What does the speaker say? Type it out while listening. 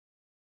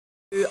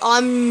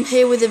I'm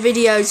here with a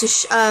video to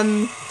say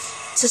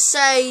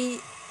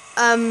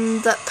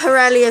that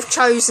Pirelli have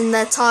chosen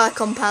their tyre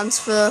compounds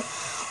for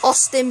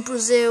Austin,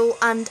 Brazil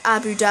and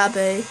Abu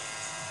Dhabi.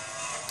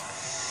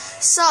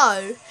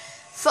 So,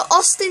 for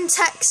Austin,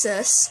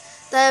 Texas,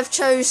 they have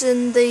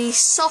chosen the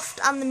soft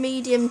and the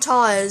medium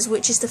tyres,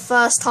 which is the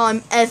first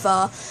time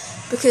ever,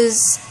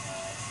 because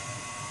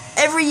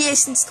every year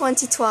since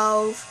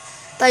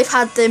 2012 they've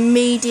had the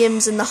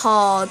mediums and the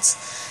hards,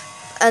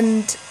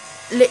 and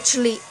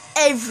literally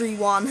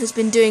everyone has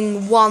been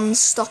doing one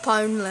stop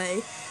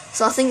only.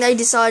 So I think they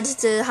decided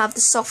to have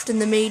the soft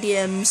and the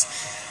mediums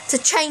to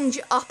change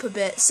it up a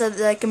bit so that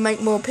they can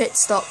make more pit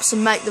stops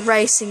and make the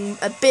racing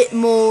a bit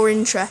more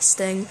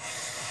interesting,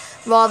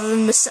 rather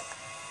than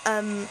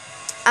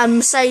and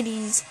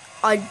Mercedes,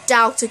 I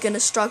doubt, are going to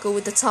struggle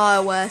with the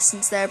tyre wear,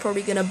 since they're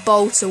probably going to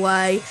bolt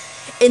away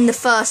in the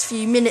first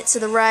few minutes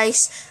of the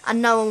race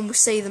and no one will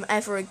see them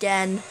ever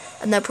again,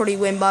 and they'll probably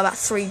win by about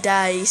 3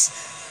 days.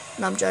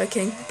 No, I'm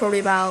joking. Probably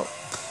about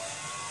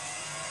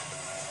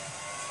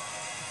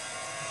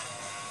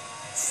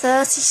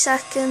 30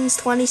 seconds,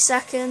 20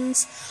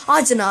 seconds.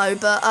 I don't know,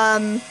 but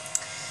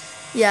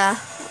yeah.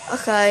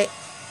 Okay.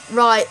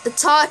 Right, the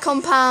tyre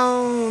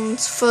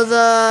compounds for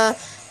the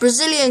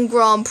Brazilian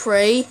Grand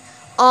Prix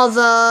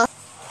are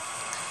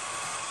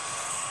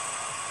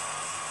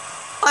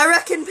I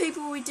reckon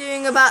people will be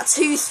doing about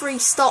 2-3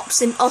 stops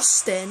in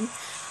Austin,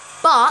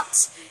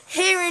 but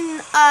here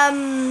in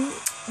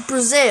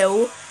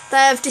Brazil they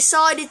have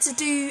decided to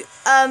do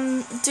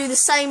the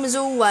same as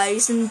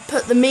always and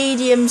put the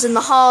mediums and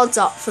the hards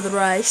up for the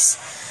race.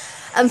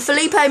 And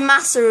Felipe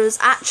Massa has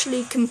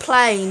actually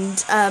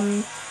complained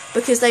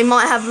because they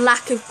might have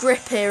lack of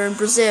grip here in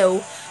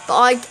Brazil, but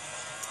I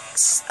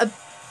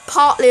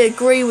partly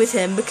agree with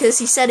him, because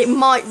he said it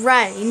might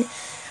rain,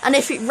 and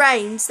if it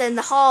rains then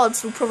the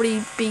hards will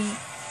probably be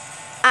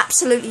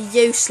absolutely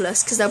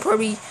useless, because they'll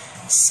probably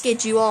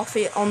skid you off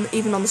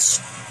even on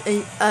the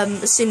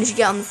as soon as you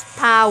get on the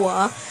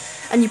power,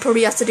 and you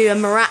probably have to do a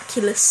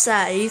miraculous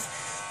save.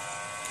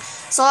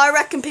 So I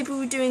reckon people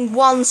will be doing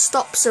one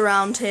stops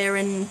around here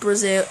in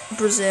Brazil,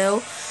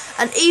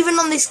 and even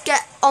on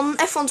on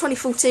F1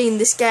 2014,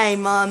 this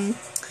game, I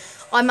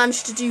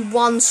managed to do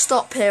one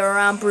stop here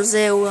around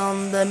Brazil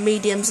on the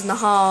mediums and the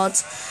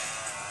hards.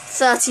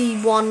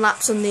 31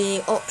 laps on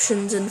the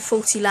options and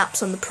 40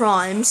 laps on the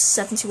primes.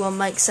 71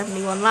 makes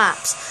 71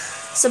 laps.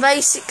 So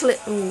basically,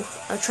 ooh,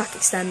 a track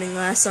extending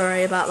there,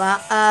 sorry about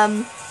that.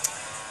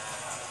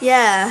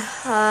 Yeah,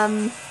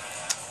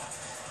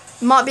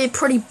 might be a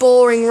pretty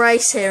boring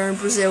race here in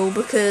Brazil,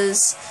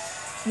 because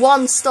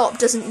one stop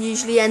doesn't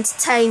usually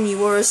entertain you,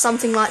 whereas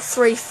something like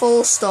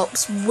 3-4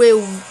 stops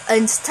will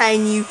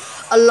entertain you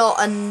a lot,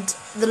 and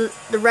the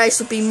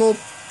race will be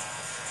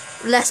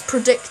less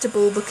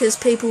predictable, because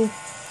people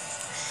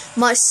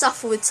might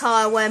suffer with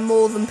tyre wear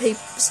more than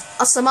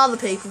some other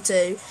people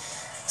do,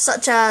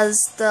 such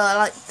as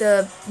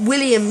the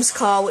Williams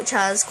car, which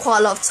has quite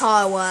a lot of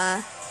tyre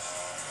wear.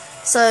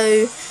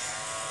 So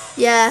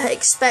yeah,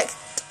 expect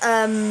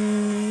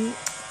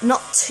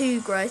not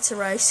too great a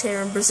race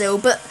here in Brazil,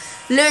 but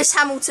Lewis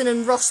Hamilton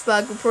and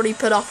Rosberg will probably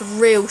put up a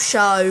real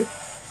show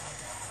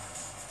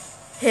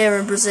here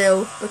in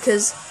Brazil,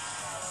 because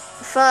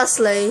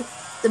firstly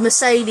the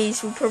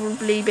Mercedes will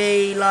probably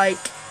be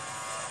like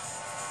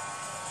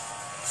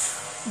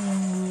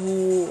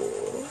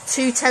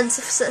 0.2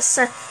 of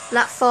a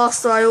lap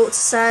faster, I ought to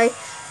say.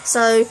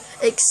 So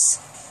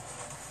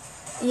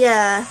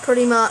yeah,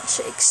 pretty much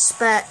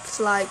expect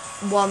like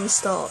one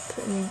stop,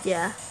 and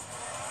yeah.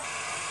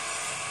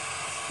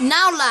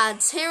 Now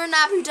lads, here in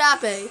Abu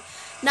Dhabi,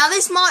 now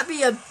this might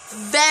be a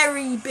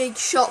very big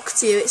shock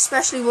to you,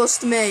 especially was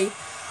to me.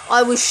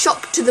 I was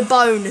shocked to the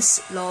bone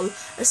as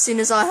soon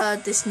as I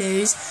heard this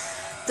news,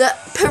 that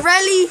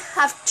Pirelli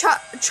have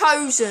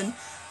chosen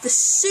the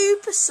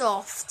super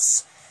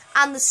softs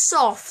and the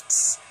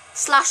softs /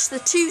 the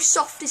 2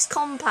 softest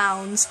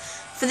compounds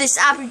for this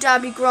Abu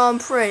Dhabi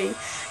Grand Prix.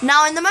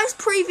 Now, in the most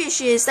previous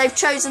years, they've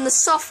chosen the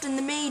soft and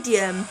the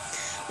medium,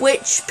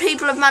 which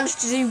people have managed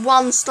to do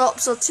 1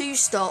 stops or 2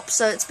 stops,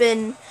 so it's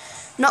been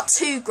not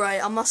too great,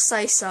 I must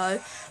say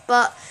so.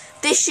 But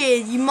this year,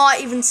 you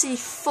might even see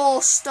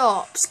 4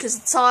 stops, because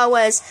the tyre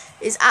wear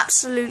is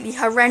absolutely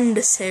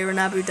horrendous here in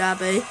Abu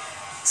Dhabi,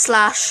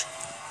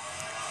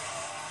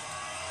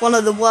 / one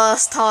of the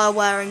worst tyre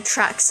wearing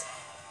tracks.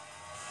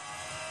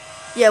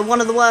 Yeah, one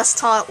of the worst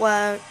tyre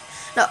wearing.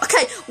 No,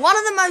 okay, one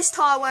of the most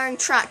tyre wearing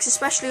tracks,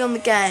 especially on the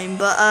game.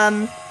 But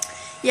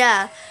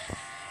yeah,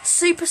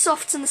 super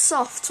softs and the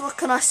softs. What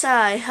can I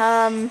say?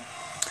 I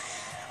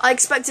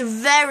expect a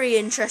very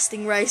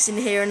interesting race in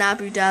here in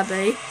Abu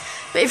Dhabi.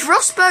 But if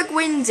Rosberg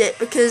wins it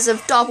because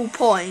of double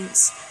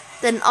points,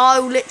 then I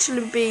will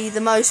literally be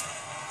the most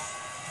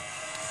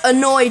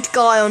annoyed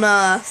guy on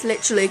earth,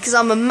 literally, because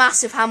I'm a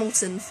massive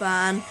Hamilton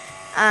fan,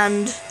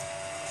 and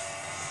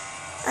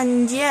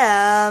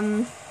yeah,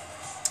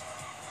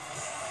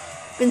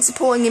 been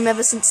supporting him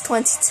ever since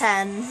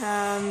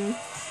 2010.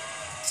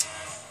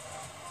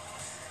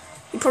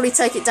 he'd probably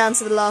take it down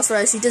to the last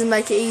race. He doesn't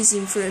make it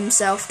easy for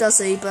himself, does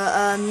he?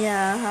 But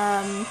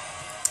yeah,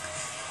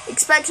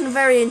 expecting a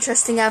very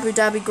interesting Abu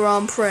Dhabi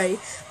Grand Prix.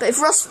 But if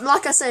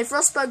like I say, if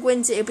Rosberg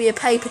wins it, it'll be a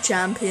paper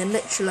champion,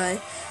 literally.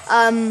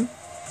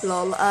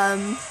 Lol.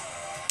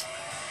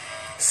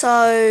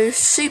 So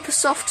super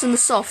softs and the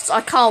softs.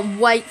 I can't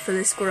wait for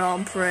this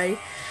Grand Prix.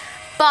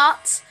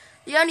 But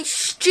the only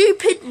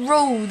stupid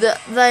rule that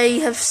they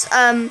have,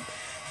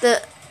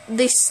 that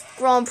this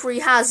Grand Prix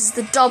has, is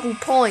the double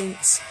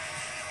points,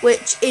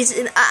 which is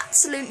an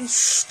absolutely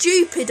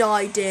stupid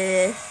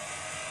idea,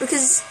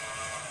 because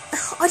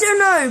I don't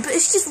know, but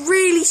it's just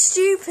really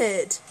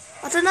stupid.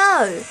 I don't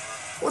know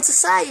what to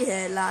say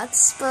here,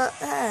 lads, but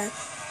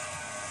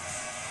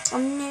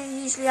I'm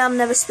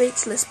never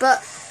speechless.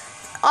 But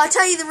I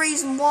tell you the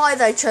reason why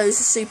they chose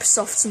the super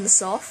softs and the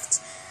softs.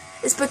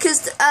 It's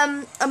because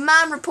a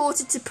man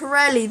reported to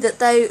Pirelli that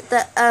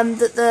that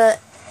the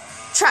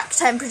track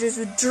temperatures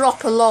would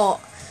drop a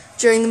lot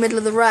during the middle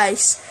of the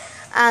race,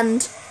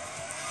 and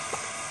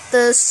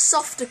the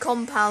softer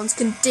compounds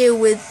can deal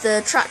with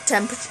the track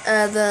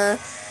temperature.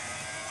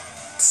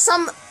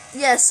 Some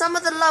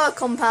of the lower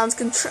compounds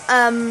can.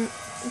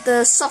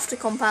 The softer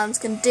compounds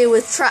can deal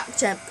with track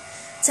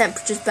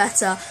temperatures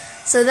better.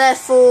 So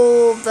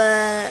therefore,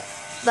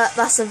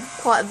 that's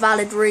quite a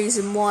valid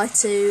reason why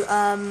to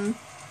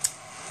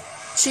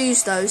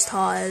choose those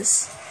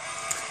tyres.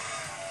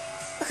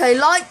 Okay,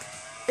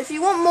 if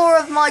you want more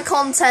of my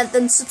content,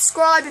 then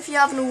subscribe if you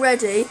haven't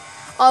already.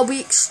 I'll be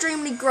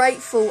extremely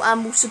grateful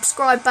and will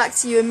subscribe back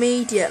to you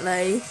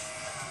immediately.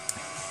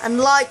 And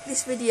like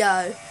this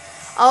video.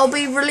 I'll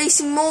be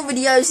releasing more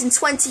videos in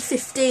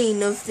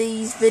 2015 of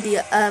these of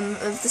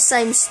the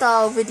same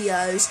style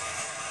videos.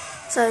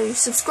 So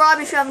subscribe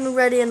if you haven't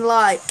already, and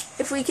like.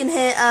 If we can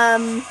hit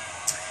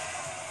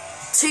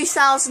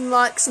 2,000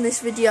 likes on this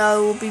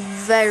video, we'll be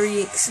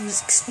very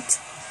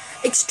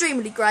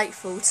extremely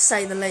grateful, to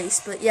say the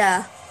least. But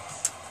yeah,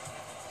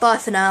 bye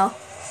for now.